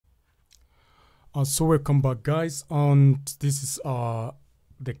So welcome back, guys. And this is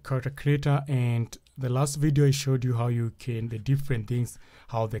the character creator, and the last video I showed you how you can the different things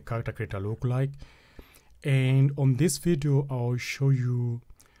how the character creator look like, and on this video I'll show you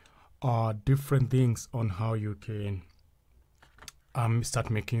different things on how you can start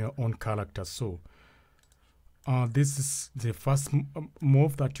making your own character. So this is the first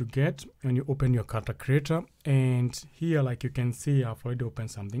move that you get when you open your character creator, and here, like you can see, I've already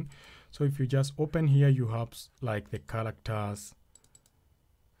opened something. So if you just open here, you have like the characters,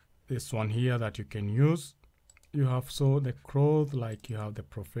 this one here that you can use. You have so the clothes, like you have the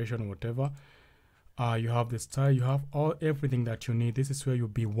profession, whatever. You have the style, you have everything that you need. This is where you'll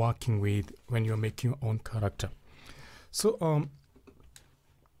be working with when you're making your own character. So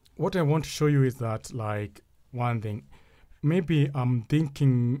what I want to show you is that, like, one thing, maybe I'm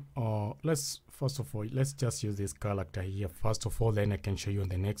thinking, let's first of all, let's just use this character here first of all, then I can show you in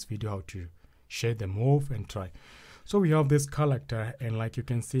the next video how to share the move and try. So we have this character, and like you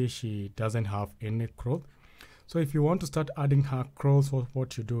can see, she doesn't have any clothes. So if you want to start adding her clothes,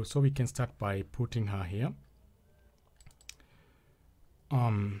 what you do, so we can start by putting her here.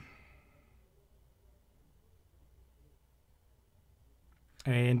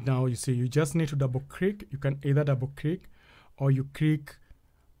 And now you see, you just need to double click. You can either double click or you click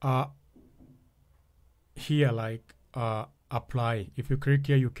here, like apply. If you click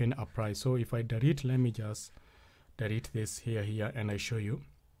here, you can apply. So if I delete, let me just delete this here, and I show you.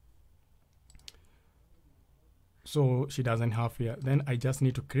 So she doesn't have here. Then I just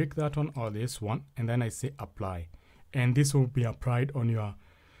need to click that one or this one, and then I say apply, and this will be applied on your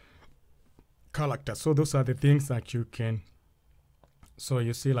character. So those are the things that you can. So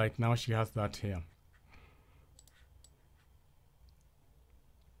you see, like now she has that here.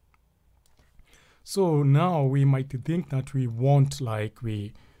 So now we might think that we want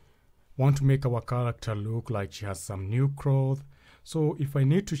to make our character look like she has some new clothes. So if I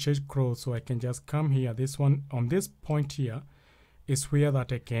need to change clothes, so I can just come here. This one on this point here is where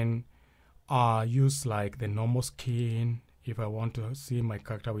that I can use like the normal skin. If I want to see my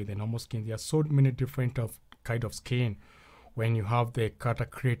character with the normal skin, there are so many different kind of skin when you have the character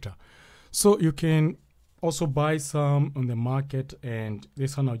creator. So you can also buy some on the market, and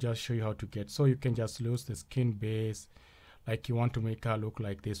this one I'll just show you how to get. So you can just use the skin base, like you want to make her look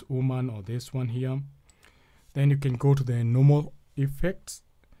like this woman or this one here. Then you can go to the normal effects,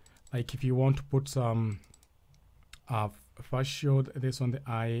 like if you want to put some facial, this on the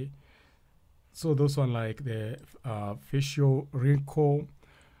eye, so those one like the facial wrinkle,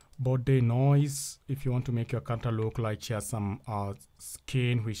 body noise. If you want to make your character look like she has some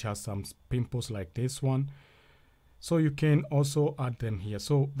skin which has some pimples like this one, so you can also add them here.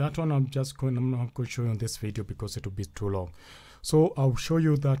 So that one I'm not going to show you in this video because it will be too long. So I'll show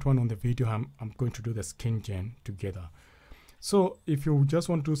you that one on the video. I'm going to do the skin gen together. So if you just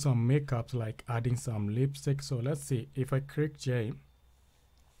want to do some makeup, like adding some lipstick, so let's see, if I click J,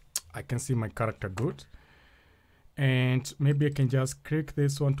 I can see my character good. And maybe I can just click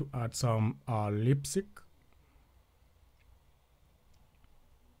this one to add some lipstick.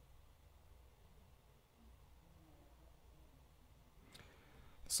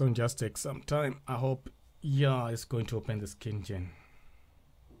 So just take some time. I hope, yeah, it's going to open the skin gen.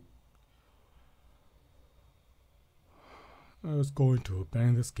 It's going to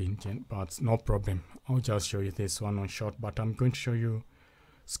open the skin gen, but no problem. I'll just show you this one on short, but I'm going to show you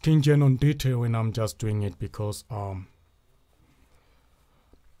skin gen on detail when I'm just doing it, because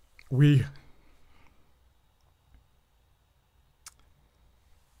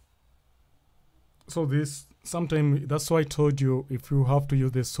so this sometimes, that's why I told you, if you have to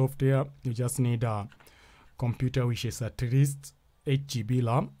use this software, you just need a computer which is at least 8 GB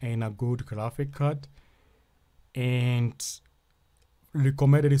RAM and a good graphic card, and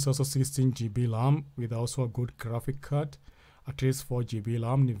recommended is also 16 GB RAM with also a good graphic card, at least 4 GB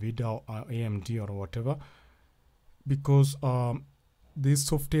RAM, NVIDIA or AMD or whatever, because this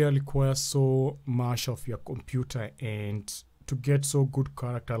software requires so much of your computer, and to get so good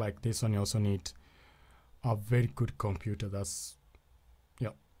character like this one, you also need a very good computer. That's, yeah.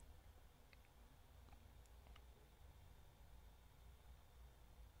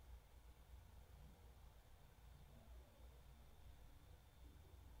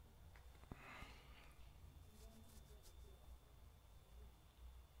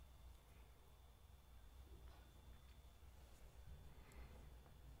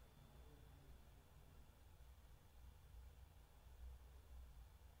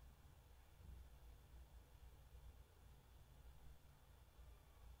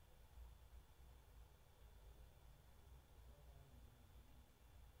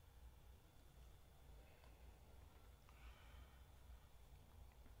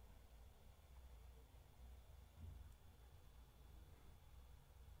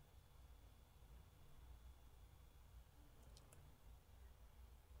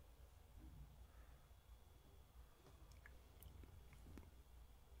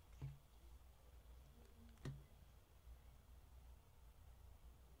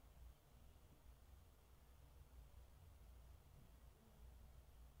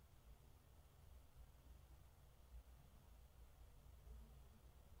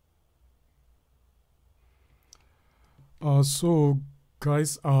 So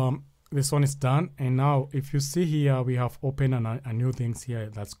guys, this one is done, and now if you see here, we have opened a new things here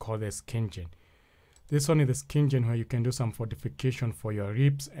that's called the skin gen. This one is the skin gen where you can do some fortification for your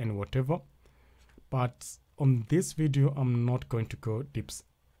ribs and whatever. But on this video, I'm not going to go deep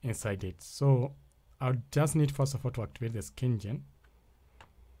inside it. So I just need first of all to activate the skin gen,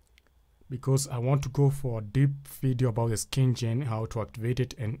 because I want to go for a deep video about the skin gen, how to activate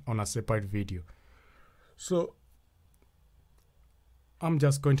it, and on a separate video. So I'm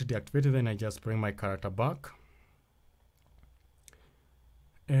just going to deactivate it, then I just bring my character back.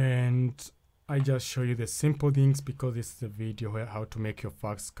 And I just show you the simple things, because this is a video where how to make your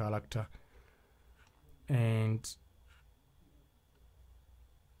first character. And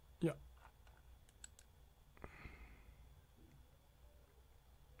yeah.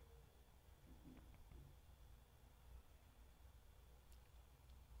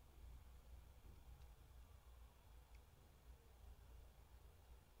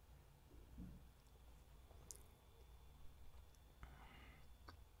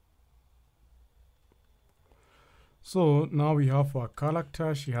 So now we have our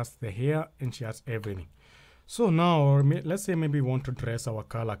character. She has the hair and she has everything. So now let's say maybe we want to dress our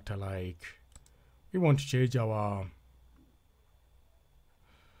character, like we want to change our,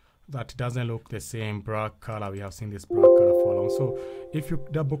 that doesn't look the same black color. We have seen this black color for long. So if you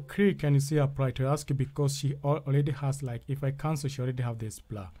double click and you see apply, to ask you, because she already has, like if I cancel, she already have this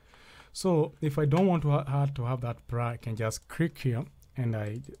blur. So if I don't want her to have that blur, I can just click here and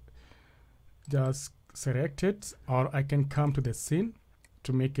I just select it, or I can come to the scene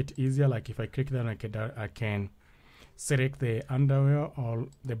to make it easier. Like if I click that, I can select the underwear or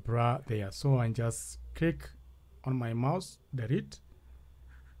the bra there. So I just click on my mouse, delete.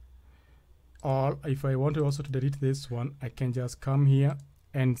 Or if I want to also to delete this one, I can just come here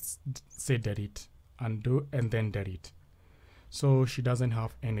and say delete, undo, and then delete. So she doesn't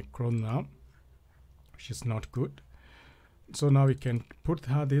have any clothes now, which is not good. So now we can put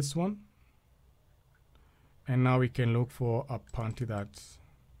her this one, and now we can look for a panty that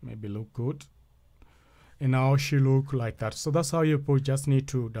maybe look good, and now she look like that. So that's how you put. Just need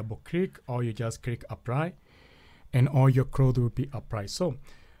to double click, or you just click apply, and all your clothes will be applied. So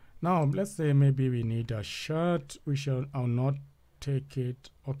now let's say maybe we need a shirt. I'll not take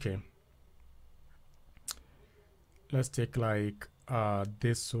it. Okay, let's take like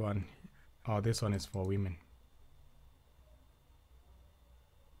this one. This one is for women.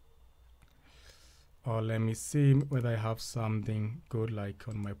 Or let me see whether I have something good like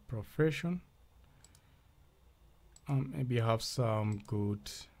on my profession. Maybe I have some good.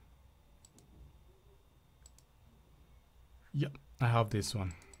 Yeah, I have this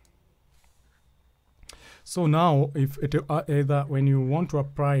one. So now if it either when you want to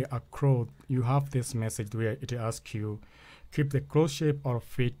apply a cloth, you have this message where it asks you keep the cloth shape or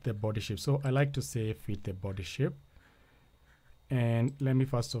fit the body shape. So I like to say fit the body shape. And let me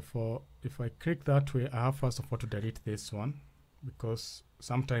first of all, if I click that way, I have first of all to delete this one, because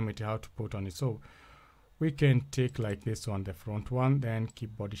sometimes it have to put on it. So we can take like this one, the front one, then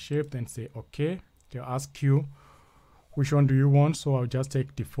keep body shape, then say okay. They'll ask you which one do you want. So I'll just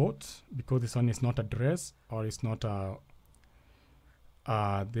take default, because this one is not a dress, or it's not a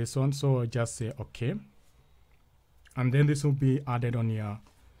this one. So I'll just say okay, and then this will be added on your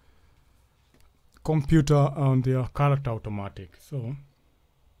computer on their character automatic. So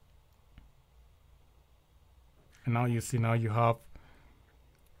and now you see, now you have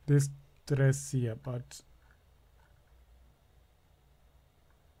this dress here, but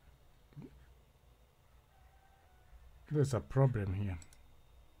there's a problem here,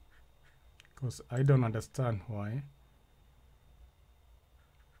 because I don't understand why.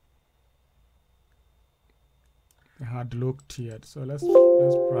 It had looked here. So let's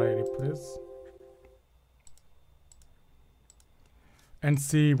try replace and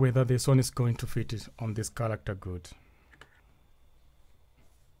see whether this one is going to fit it on this character good.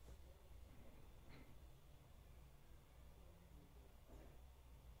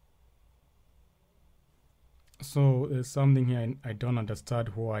 So there's something here I don't understand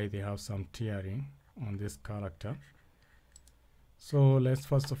why they have some tearing on this character. So let's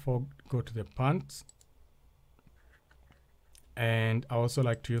first of all go to the pants, and I also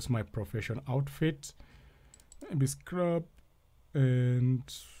like to use my profession outfit, maybe scrub, and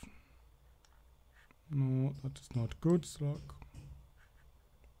no, that is not good. Slack,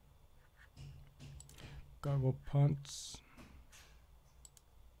 cargo pants.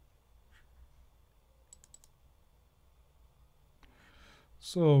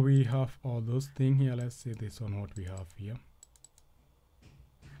 So we have all those things here. Let's see this one, what we have here.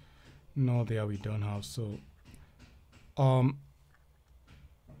 No, there we don't have. So let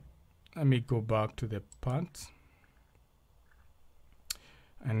me go back to the part,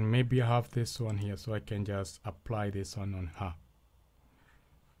 and maybe I have this one here, so I can just apply this one on her.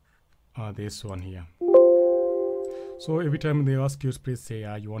 This one here. So every time they ask you, please say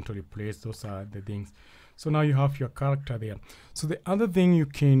you want to replace. Those are the things. So now you have your character there. So the other thing you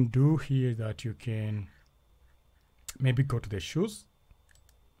can do here is that you can maybe go to the shoes,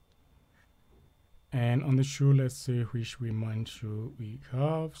 and on the shoe, let's see which women shoe we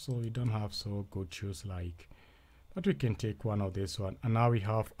have. So we don't have so good shoes like, but we can take one of this one, and now we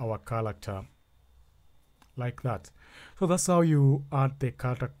have our character like that. So that's how you add the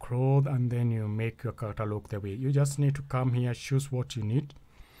character clothes, and then you make your character look the way. You just need to come here, choose what you need,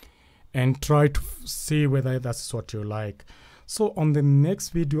 and try to see whether that's what you like. So on the next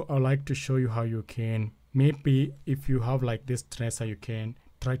video, I'd like to show you how you can, maybe if you have like this dresser, you can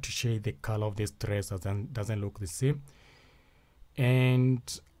try to shade the color of this dress doesn't look the same. And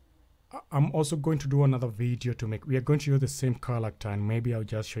I'm also going to do another video to make, we are going to use the same character, and maybe I'll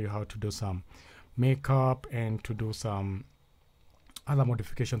just show you how to do some makeup and to do some other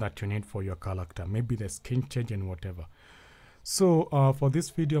modification that you need for your character, maybe the skin change and whatever. So for this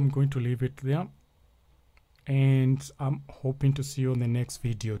video, I'm going to leave it there, and I'm hoping to see you in the next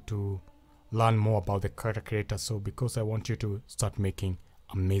video to learn more about the character creator. So because I want you to start making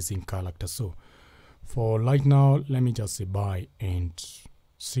amazing characters. So for right now, let me just say bye and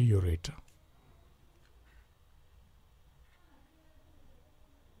see you later.